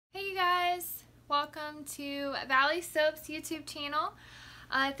Welcome to Valley Soap's YouTube channel.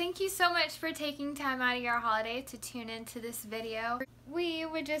 Thank you so much for taking time out of your holiday to tune into this video. We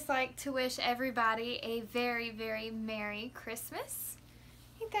would just like to wish everybody a very, very Merry Christmas.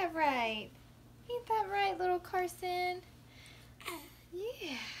 Ain't that right? Ain't that right, little Carson?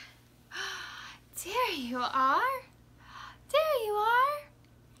 Yeah. There you are. There you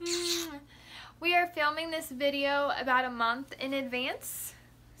are. We are filming this video about a month in advance.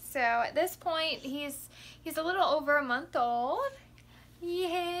 So at this point, he's a little over a month old.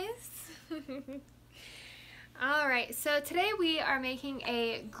 Yes. Alright, so today we are making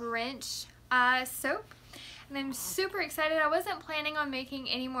a Grinch soap. And I'm super excited. I wasn't planning on making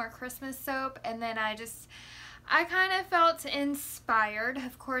any more Christmas soap. And then I kind of felt inspired.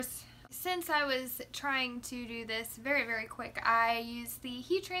 Of course, since I was trying to do this very, very quick, I used the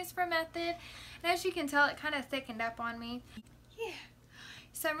heat transfer method. And as you can tell, it kind of thickened up on me. Yeah.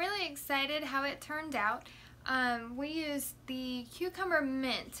 So I'm really excited how it turned out. We used the cucumber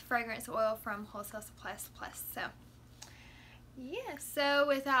mint fragrance oil from Wholesale Supplies Plus. So yeah, so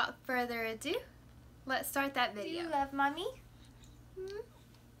without further ado, let's start that video. Do you love Mommy?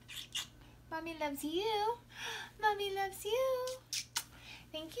 Mommy loves you. Mommy loves you.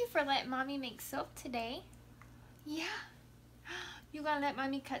 Thank you for letting Mommy make soap today. Yeah. You gonna let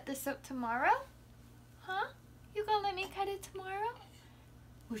Mommy cut the soap tomorrow? Huh? You gonna let me cut it tomorrow?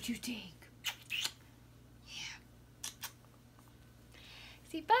 What'd you think? Yeah.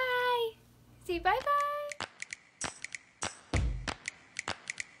 Say bye. Say bye-bye.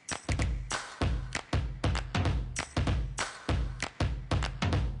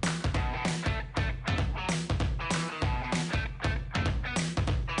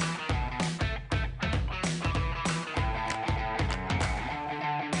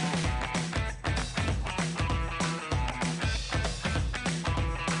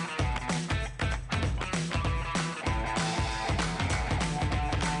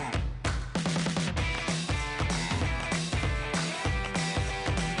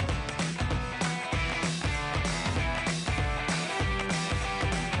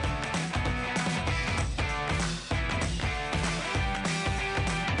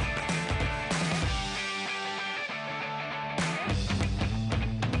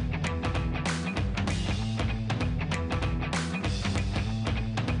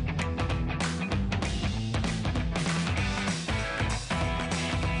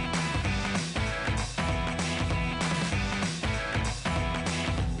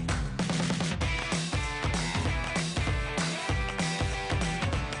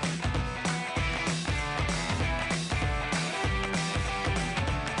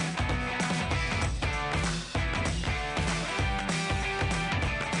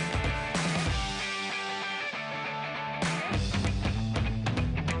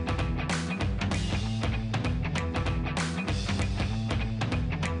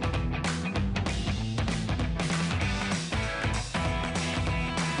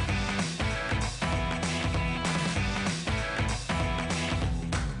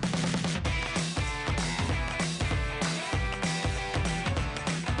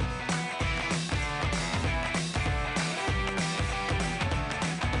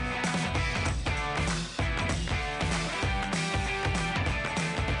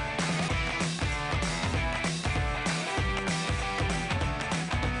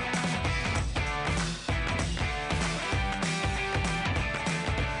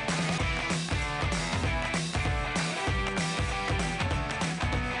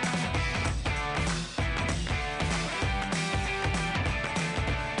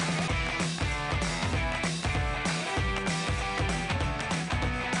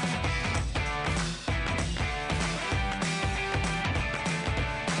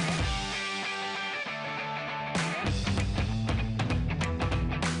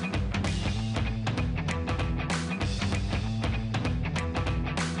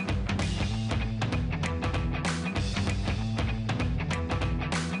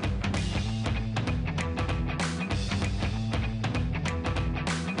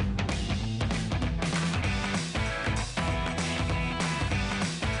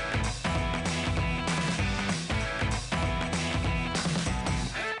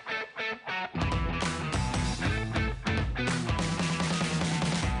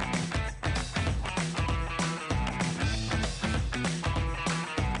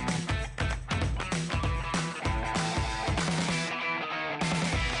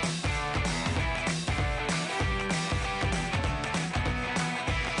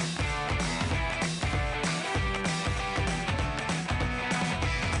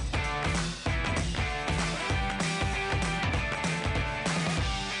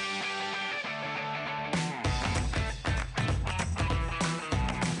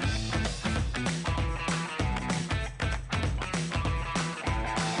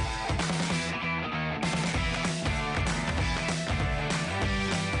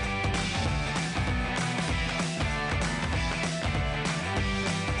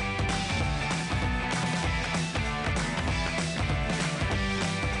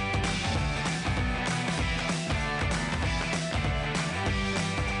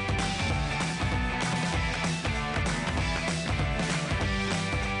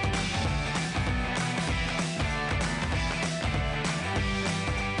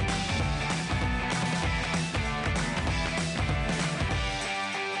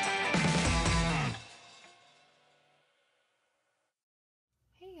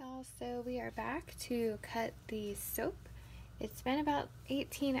 y'all, so we are back to cut the soap. It's been about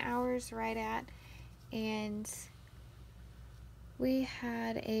 18 hours right at, and we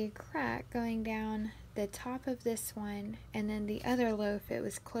had a crack going down the top of this one, and then the other loaf, it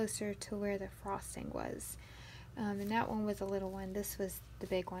was closer to where the frosting was. And that one was a little one. This was the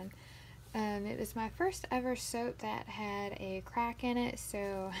big one. It was my first ever soap that had a crack in it,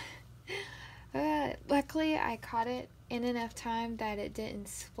 so luckily I caught it in enough time that it didn't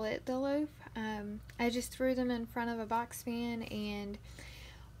split the loaf. I just threw them in front of a box fan and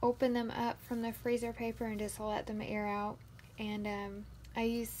opened them up from the freezer paper and just let them air out. And I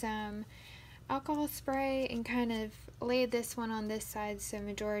used some alcohol spray and kind of laid this one on this side so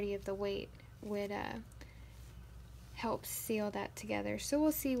majority of the weight would help seal that together. So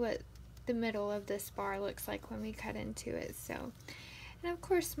we'll see what the middle of this bar looks like when we cut into it. So, and of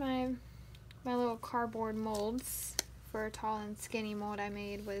course my little cardboard molds for a tall and skinny mold I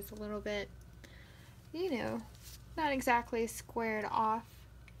made was a little bit, you know, not exactly squared off,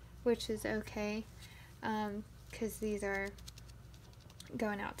 which is okay, because these are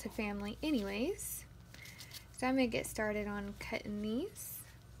going out to family anyways. So I'm going to get started on cutting these.